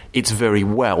 its very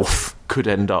wealth could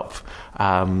end up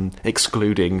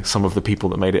excluding some of the people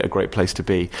that made it a great place to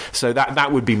be. So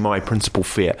that would be my principal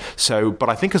fear. But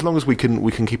I think as long as we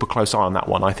can keep a close eye on that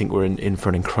one, I think we're in for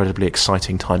an incredibly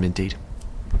exciting time indeed.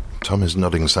 Tom is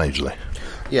nodding sagely.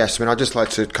 Yes, I'd just like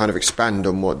to kind of expand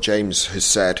on what James has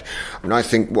said. I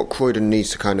think what Croydon needs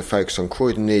to kind of focus on,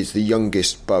 Croydon is the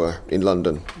youngest borough in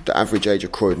London. The average age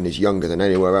of Croydon is younger than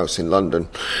anywhere else in London.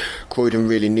 Croydon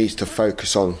really needs to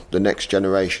focus on the next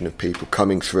generation of people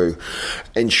coming through,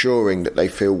 ensuring that they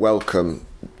feel welcome,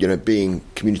 being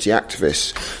community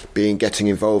activists, getting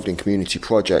involved in community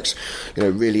projects,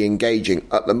 really engaging.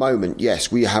 At the moment,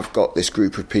 yes, we have got this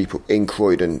group of people in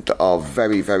Croydon that are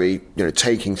very, very,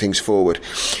 taking things forward.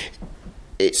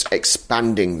 It's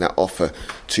expanding that offer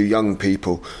to young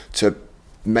people to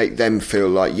make them feel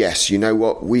like, yes, you know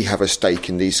what, we have a stake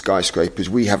in these skyscrapers,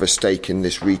 we have a stake in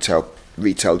this retail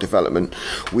development,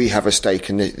 we have a stake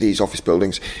in these office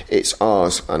buildings, it's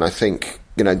ours. And I think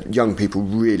young people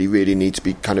really, really need to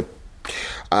be kind of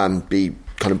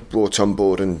brought on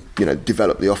board and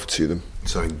develop the offer to them.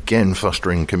 So again,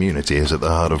 fostering community is at the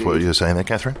heart of what you're saying there,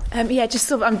 Catherine? Just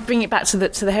sort of, I'm bringing it back to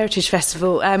the Heritage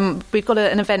Festival. We've got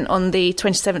an event on the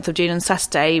 27th of June on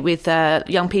Saturday with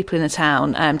young people in the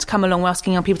town to come along. We're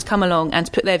asking young people to come along and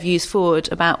to put their views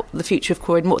forward about the future of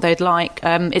Croydon, what they'd like.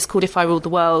 It's called If I Ruled the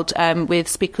World, with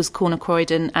speakers Corner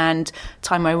Croydon and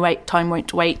Time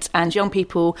Won't Wait. And young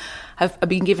people have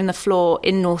been given the floor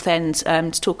in North End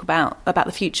to talk about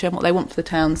the future and what they want for the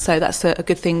town. So that's a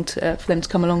good thing for them to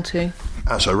come along to.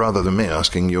 So rather than me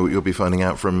asking, you'll be finding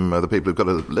out from the people who've got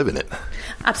to live in it.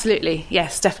 Absolutely,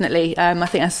 yes, definitely. I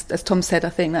think, as Tom said, I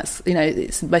think that's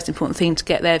it's the most important thing to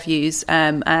get their views.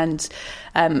 The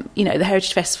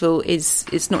Heritage Festival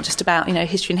is not just about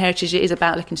history and heritage; it is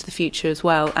about looking to the future as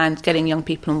well and getting young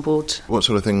people on board. What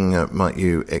sort of thing might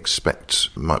you expect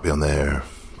might be on their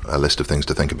list of things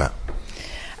to think about?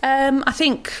 I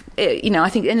think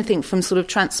anything from sort of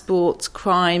transport,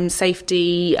 crime,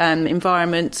 safety,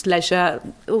 environment, leisure,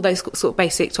 all those sort of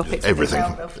basic topics.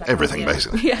 Everything,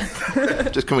 basically. Yeah.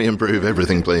 Just can we improve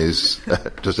everything, please,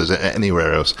 just as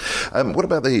anywhere else? What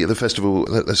about the festival?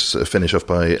 Let's finish off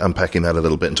by unpacking that a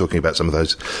little bit and talking about some of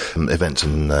those events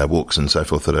and walks and so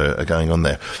forth that are going on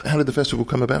there. How did the festival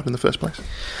come about in the first place?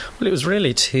 Well, it was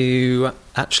really to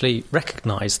actually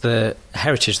recognise the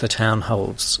heritage the town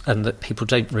holds and that people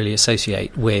don't really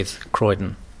associate with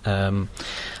Croydon.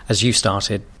 As you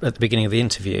started at the beginning of the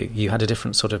interview, you had a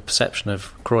different sort of perception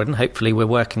of Croydon. Hopefully we're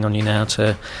working on you now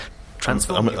to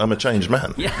transform. I'm a changed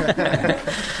man. Yeah.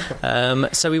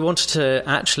 So we wanted to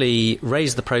actually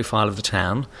raise the profile of the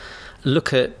town,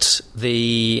 look at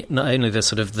not only the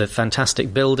sort of the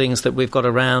fantastic buildings that we've got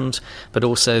around, but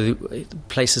also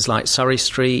places like Surrey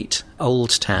Street,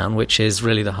 Old Town, which is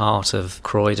really the heart of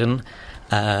Croydon.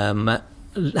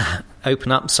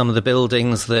 Open up some of the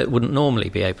buildings that wouldn't normally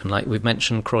be open, like we've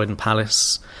mentioned Croydon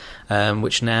Palace,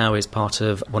 which now is part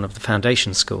of one of the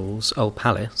foundation schools, Old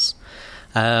Palace.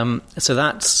 So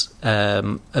that's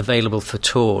available for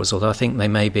tours, although I think they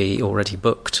may be already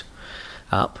booked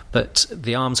up. But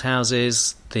the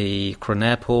almshouses, the Croydon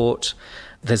Airport,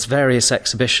 there's various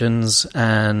exhibitions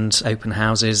and open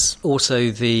houses.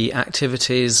 Also the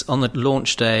activities on the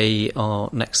launch day are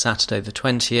next Saturday the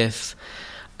 20th.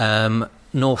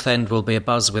 North End will be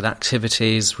abuzz with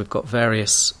activities. We've got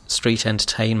various street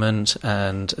entertainment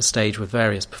and a stage with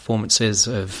various performances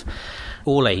of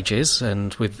all ages,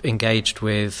 and we've engaged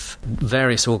with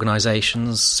various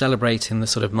organisations celebrating the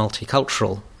sort of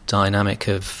multicultural dynamic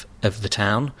of the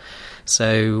town.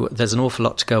 So there's an awful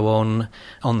lot to go on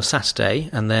the Saturday,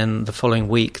 and then the following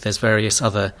week there's various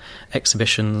other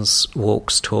exhibitions,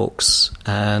 walks, talks,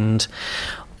 and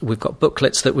we've got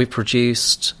booklets that we've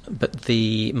produced, but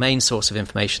the main source of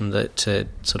information that to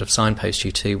sort of signpost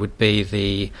you to would be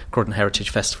the Croydon Heritage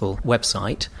Festival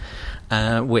website,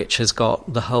 which has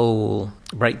got the whole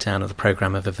breakdown of the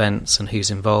programme of events and who's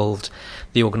involved,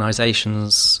 the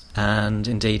organisations, and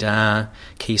indeed our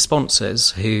key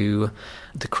sponsors, who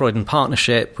the Croydon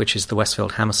Partnership, which is the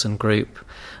Westfield Hammerson Group,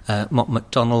 Mott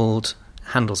MacDonald,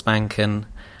 Handelsbanken,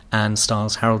 and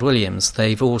Styles Harold Williams.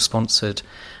 They've all sponsored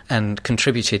and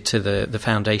contributed to the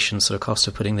foundation sort of cost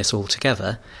of putting this all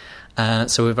together.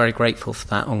 So we're very grateful for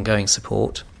that ongoing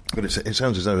support. But it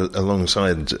sounds as though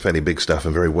alongside fairly big stuff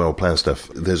and very well-planned stuff,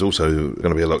 there's also going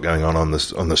to be a lot going on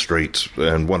the streets,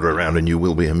 and wander around and you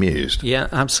will be amused. Yeah,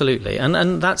 absolutely.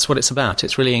 And that's what it's about.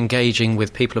 It's really engaging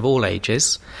with people of all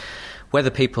ages, whether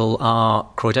people are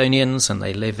Croydonians and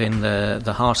they live in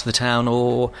the heart of the town,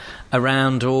 or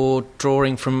around or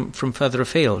drawing from further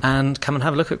afield, and come and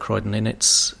have a look at Croydon in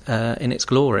its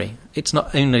glory. It's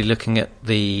not only looking at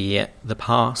the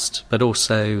past, but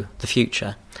also the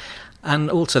future.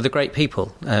 And also the great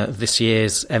people. This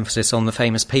year's emphasis on the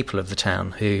famous people of the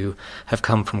town who have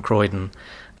come from Croydon.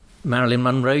 Marilyn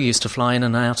Monroe used to fly in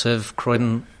and out of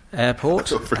Croydon Airport.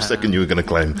 I thought for a second you were going to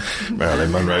claim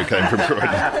Marilyn Monroe came from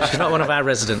Croydon. She's not one of our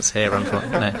residents here,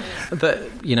 unfortunately. No.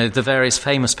 But, the various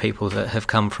famous people that have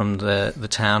come from the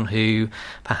town who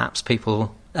perhaps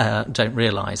people don't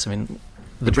realise. I mean,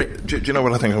 Do you know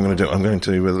what I think I'm going to do? I'm going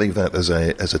to leave that as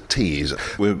a tease.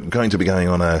 We're going to be going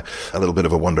on a little bit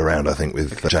of a wander around, I think,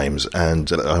 with James,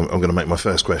 and I'm going to make my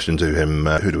first question to him,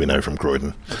 who do we know from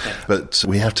Croydon? Okay. But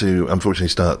we have to, unfortunately,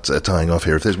 start tying off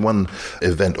here. If there's one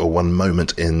event or one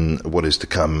moment in what is to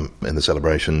come in the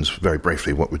celebrations, very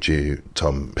briefly, what would you,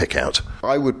 Tom, pick out?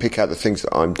 I would pick out the things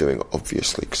that I'm doing,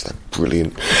 obviously, because they're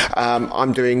brilliant.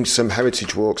 I'm doing some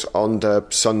heritage walks on the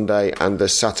Sunday and the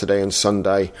Saturday and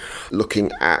Sunday,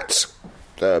 looking at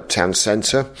the town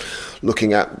centre,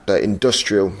 looking at the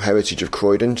industrial heritage of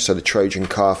Croydon, so the Trojan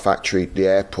car factory, the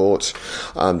airport,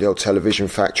 the old television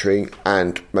factory,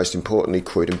 and most importantly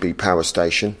Croydon B power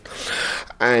station.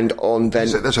 And on then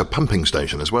there's a pumping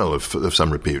station as well of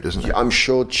some repute, isn't it? I'm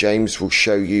sure James will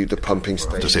show you the pumping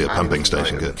station. To see a pumping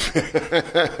station, good.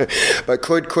 But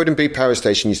Croydon B power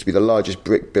station used to be the largest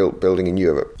brick-built building in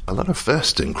Europe. A lot of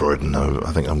firsts in Croydon,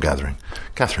 I think I'm gathering.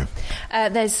 Catherine?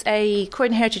 There's a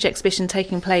Croydon Heritage exhibition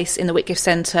taking place in the Whitgift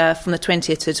Centre from the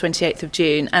 20th to the 28th of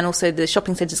June, and also the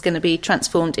shopping centre is going to be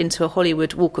transformed into a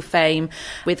Hollywood Walk of Fame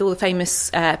with all the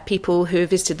famous people who have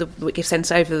visited the Whitgift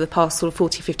Centre over the past sort of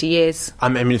 40, 50 years. I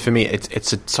mean, for me,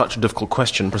 it's such a difficult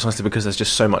question, precisely because there's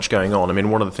just so much going on. I mean,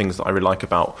 one of the things that I really like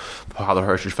about how the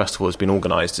Heritage Festival has been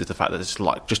organised is the fact that there's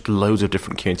like just loads of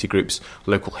different community groups,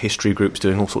 local history groups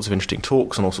doing all sorts of interesting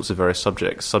talks on all sorts of various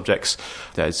subjects.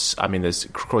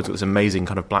 Croydon's got this amazing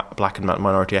kind of black and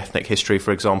minority ethnic history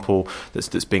for example,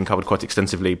 that's being covered quite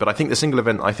extensively. But I think the single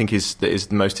event that is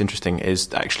the most interesting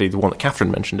is actually the one that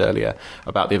Catherine mentioned earlier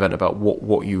about the event about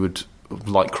what you would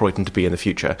like Croydon to be in the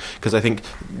future, because I think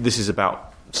this is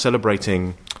about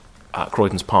celebrating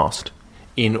Croydon's past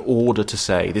in order to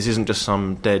say this isn't just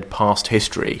some dead past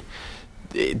history.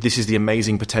 This is the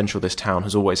amazing potential this town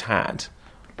has always had.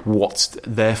 What's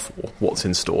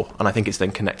in store, and I think it's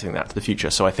then connecting that to the future.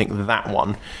 So I think that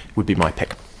one would be my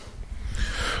pick.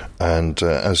 And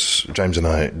as James and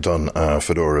I don our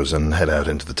fedoras and head out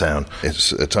into the town,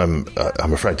 it's a time,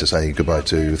 I'm afraid to say goodbye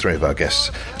to three of our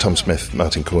guests, Tom Smith,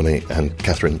 Martin Corney and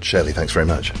Catherine Shirley. Thanks very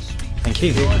much. Thank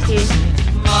you. Thank you.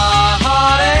 My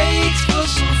heart aches for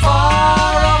some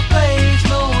far-off place,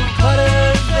 no one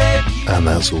cutters their view. And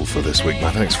that's all for this week.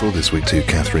 My thanks for this week to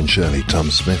Catherine Shirley,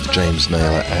 Tom Smith, James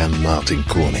Naylor and Martin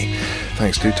Corney.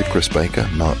 Thanks to Chris Baker,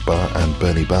 Mark Barr and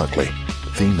Bernie Barkley.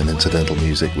 Theme and incidental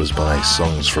music was by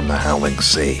Songs from the Howling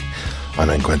Sea.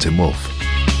 I'm Quentin Wolfe.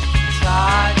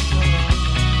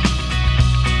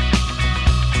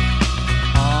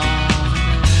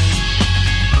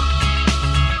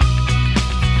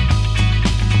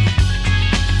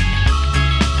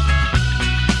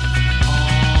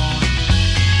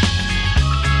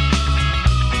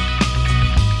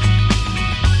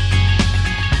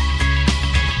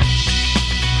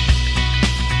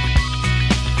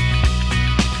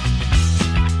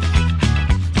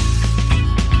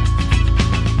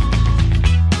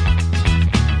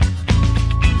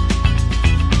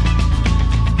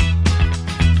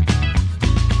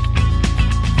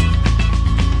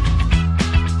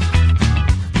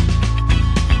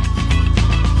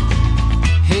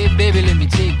 Baby, let me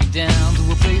take you down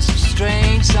to a place of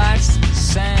strange sights and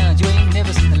sounds. You ain't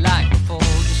never seen the like before,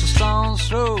 just a stone's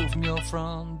throw from your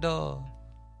front door.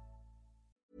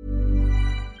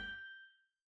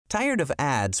 Tired of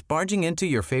ads barging into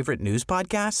your favorite news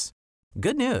podcasts?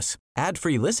 Good news.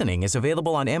 Ad-free listening is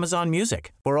available on Amazon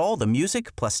Music for all the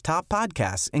music plus top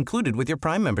podcasts included with your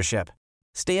Prime membership.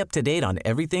 Stay up to date on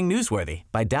everything newsworthy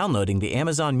by downloading the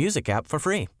Amazon Music app for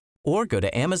free. Or go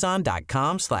to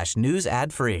amazon.com/news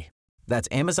ad free. That's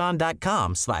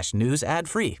amazon.com/news ad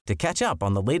free to catch up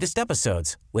on the latest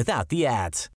episodes without the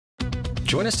ads.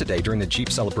 Join us today during the Jeep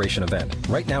Celebration event.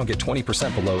 Right now, get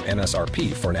 20% below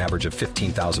MSRP for an average of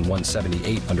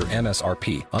 $15,178 under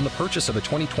MSRP on the purchase of a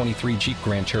 2023 Jeep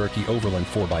Grand Cherokee Overland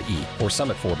 4xE or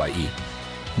Summit 4xE.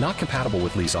 Not compatible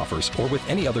with lease offers or with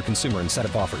any other consumer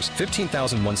incentive offers.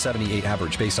 $15,178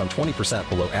 average based on 20%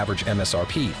 below average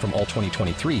MSRP from all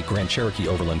 2023 Grand Cherokee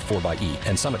Overland 4xE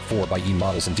and Summit 4xE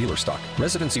models in dealer stock.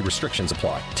 Residency restrictions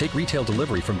apply. Take retail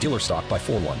delivery from dealer stock by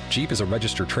 4/1. Jeep is a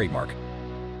registered trademark.